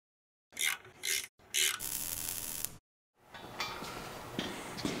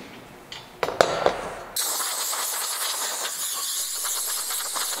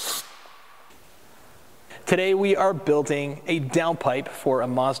Today we are building a downpipe for a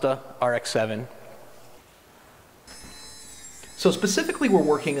Mazda RX7. So specifically we're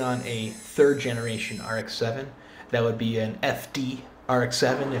working on a third generation RX7. That would be an FD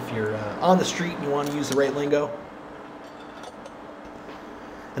RX7 if you're on the street and you want to use the right lingo.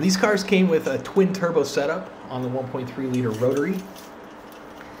 And these cars came with a twin turbo setup on the 1.3 liter rotary.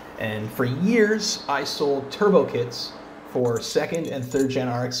 And for years I sold turbo kits for second and third gen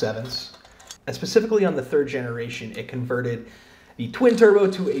RX7s. And specifically on the third generation, it converted the twin turbo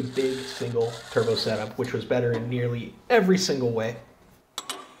to a big single turbo setup, which was better in nearly every single way.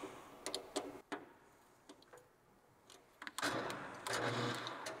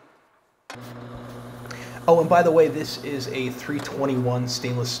 Oh, and by the way, this is a 321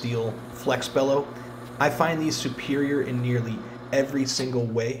 stainless steel flex bellow. I find these superior in nearly every single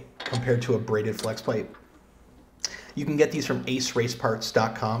way compared to a braided flex pipe. You can get these from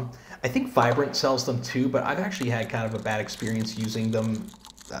aceraceparts.com. I think Vibrant sells them too, but I've actually had kind of a bad experience using them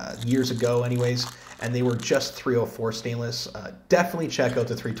years ago anyways, and they were just 304 stainless. Definitely check out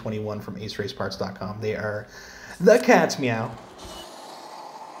the 321 from aceraceparts.com. They are the cat's meow.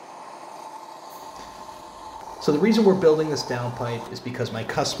 So the reason we're building this downpipe is because my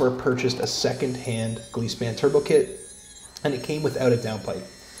customer purchased a second-hand Glease Man turbo kit, and it came without a downpipe.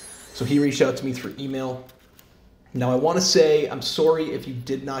 So he reached out to me through email. Now I want to say I'm sorry if you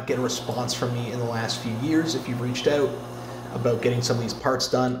did not get a response from me in the last few years, if you've reached out about getting some of these parts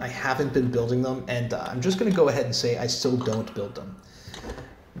done. I haven't been building them, and I'm just going to go ahead and say I still don't build them.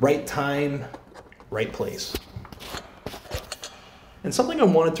 Right time, right place. And something I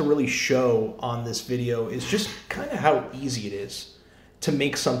wanted to really show on this video is just kind of how easy it is to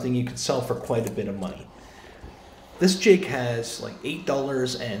make something you can sell for quite a bit of money. This jig has like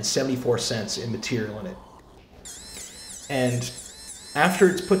 $8.74 in material in it. And after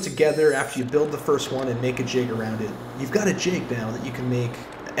it's put together, after you build the first one and make a jig around it, you've got a jig now that you can make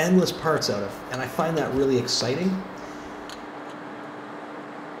endless parts out of. And I find that really exciting.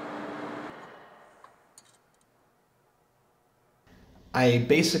 I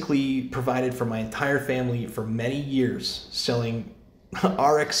basically provided for my entire family for many years selling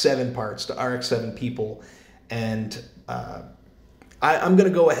RX7 parts to RX7 people. And I'm going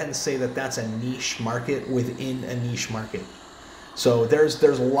to go ahead and say that that's a niche market within a niche market. So there's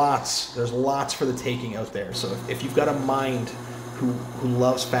lots for the taking out there. So if you've got a mind who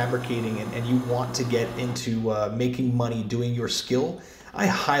loves fabricating and you want to get into making money doing your skill, I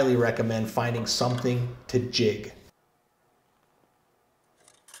highly recommend finding something to jig.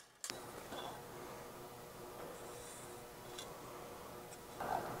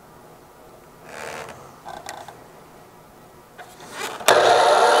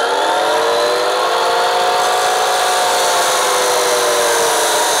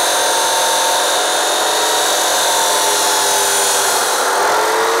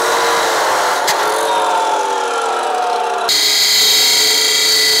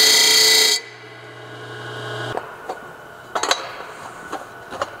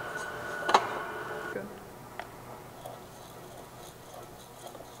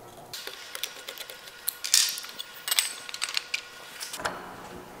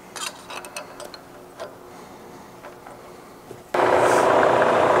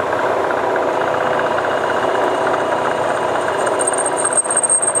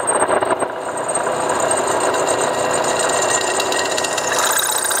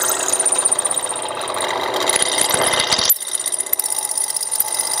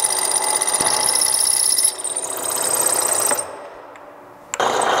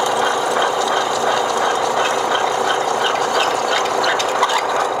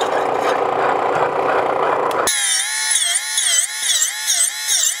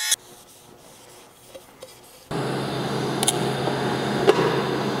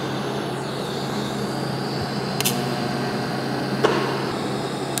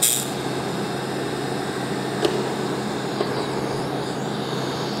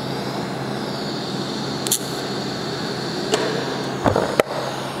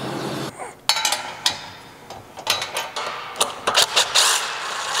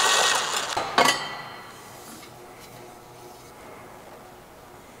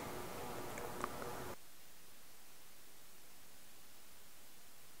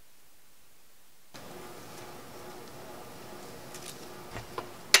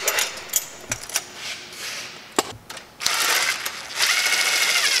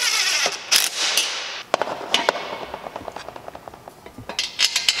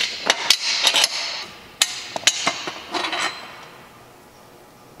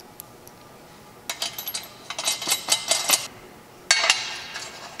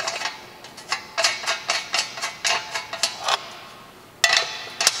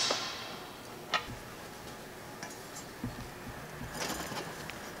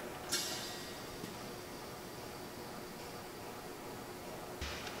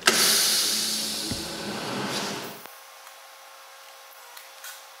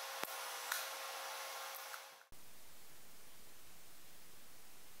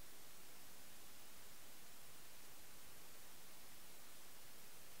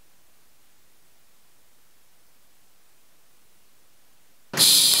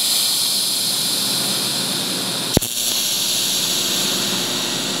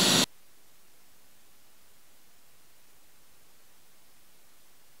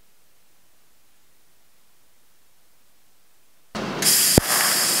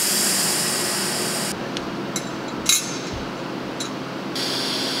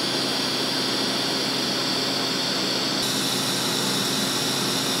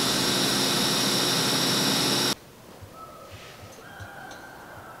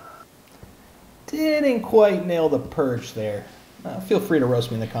 didn't quite nail the purge there. Feel free to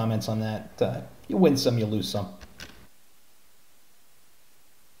roast me in the comments on that. You win some, you lose some.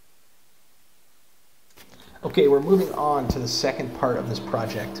 Okay, we're moving on to the second part of this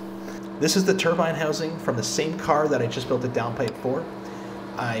project. This is the turbine housing from the same car that I just built the downpipe for.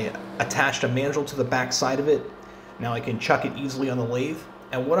 I attached a mandrel to the back side of it. Now I can chuck it easily on the lathe.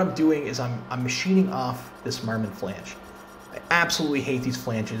 And what I'm doing is I'm machining off this Marmon flange. I absolutely hate these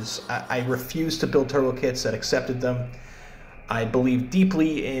flanges. I refuse to build turbo kits that accepted them. I believe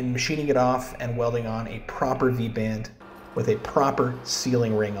deeply in machining it off and welding on a proper V-band with a proper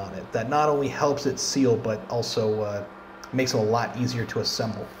sealing ring on it. That not only helps it seal, but also makes it a lot easier to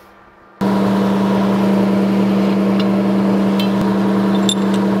assemble.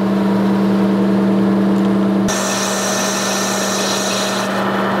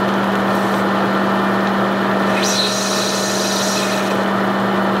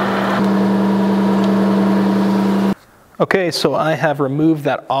 Okay, so I have removed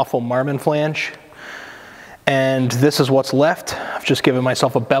that awful Marmon flange, and this is what's left. I've just given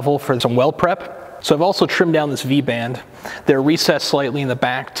myself a bevel for some weld prep. So I've also trimmed down this V-band. They're recessed slightly in the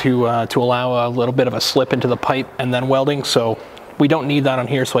back to allow a little bit of a slip into the pipe and then welding, so we don't need that on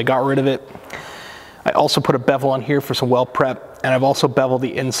here, so I got rid of it. I also put a bevel on here for some weld prep, and I've also beveled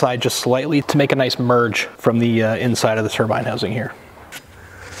the inside just slightly to make a nice merge from the inside of the turbine housing here.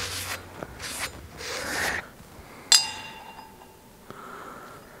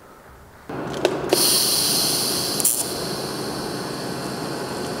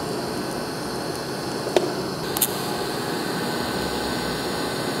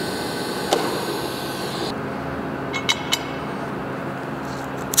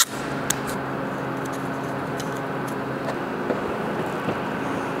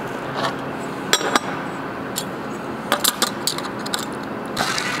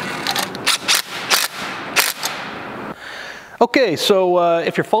 Okay, so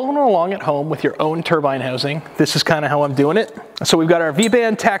if you're following along at home with your own turbine housing, this is kind of how I'm doing it. So we've got our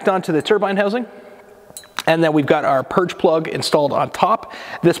V-band tacked onto the turbine housing, and then we've got our purge plug installed on top.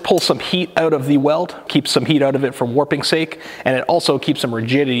 This pulls some heat out of the weld, keeps some heat out of it for warping sake, and it also keeps some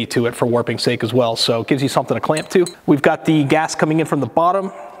rigidity to it for warping sake as well, so it gives you something to clamp to. We've got the gas coming in from the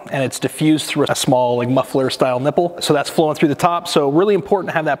bottom, and it's diffused through a small like muffler style nipple. So that's flowing through the top. So really important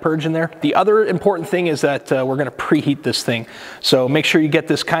to have that purge in there. The other important thing is that we're gonna preheat this thing. So make sure you get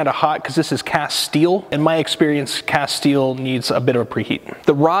this kind of hot because this is cast steel. In my experience, cast steel needs a bit of a preheat.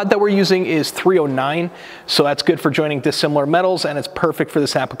 The rod that we're using is 309. So that's good for joining dissimilar metals and it's perfect for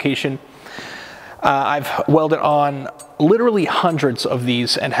this application. I've welded on literally hundreds of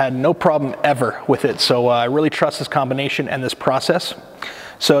these and had no problem ever with it. So I really trust this combination and this process.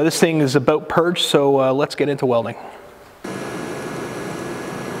 So this thing is about purge, so let's get into welding.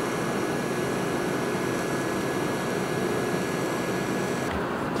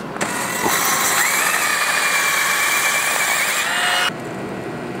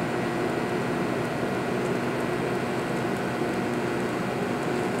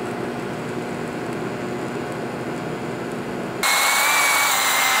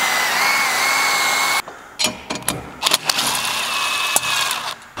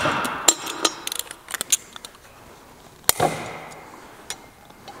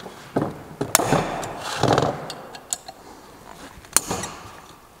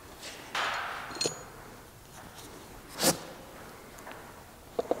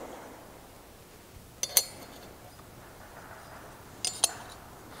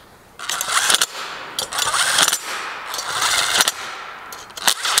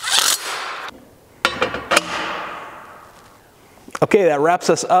 Okay, that wraps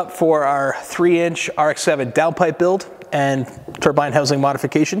us up for our 3-inch RX7 downpipe build and turbine housing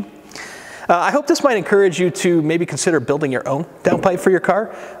modification. I hope this might encourage you to maybe consider building your own downpipe for your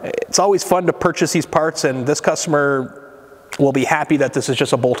car. It's always fun to purchase these parts, and this customer will be happy that this is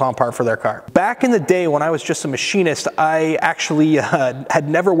just a bolt-on part for their car. Back in the day when I was just a machinist, I actually had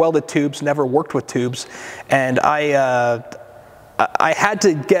never welded tubes, never worked with tubes, and I had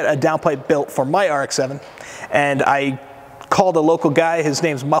to get a downpipe built for my RX7, and I called a local guy, his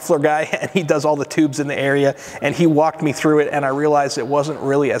name's Muffler Guy, and he does all the tubes in the area, and he walked me through it, and I realized it wasn't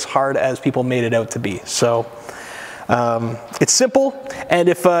really as hard as people made it out to be. So it's simple, and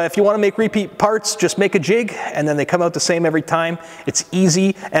if you want to make repeat parts, just make a jig, and then they come out the same every time. It's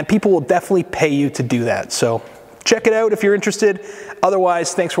easy, and people will definitely pay you to do that. So check it out if you're interested.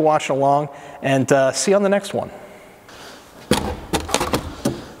 Otherwise, thanks for watching along, and see you on the next one.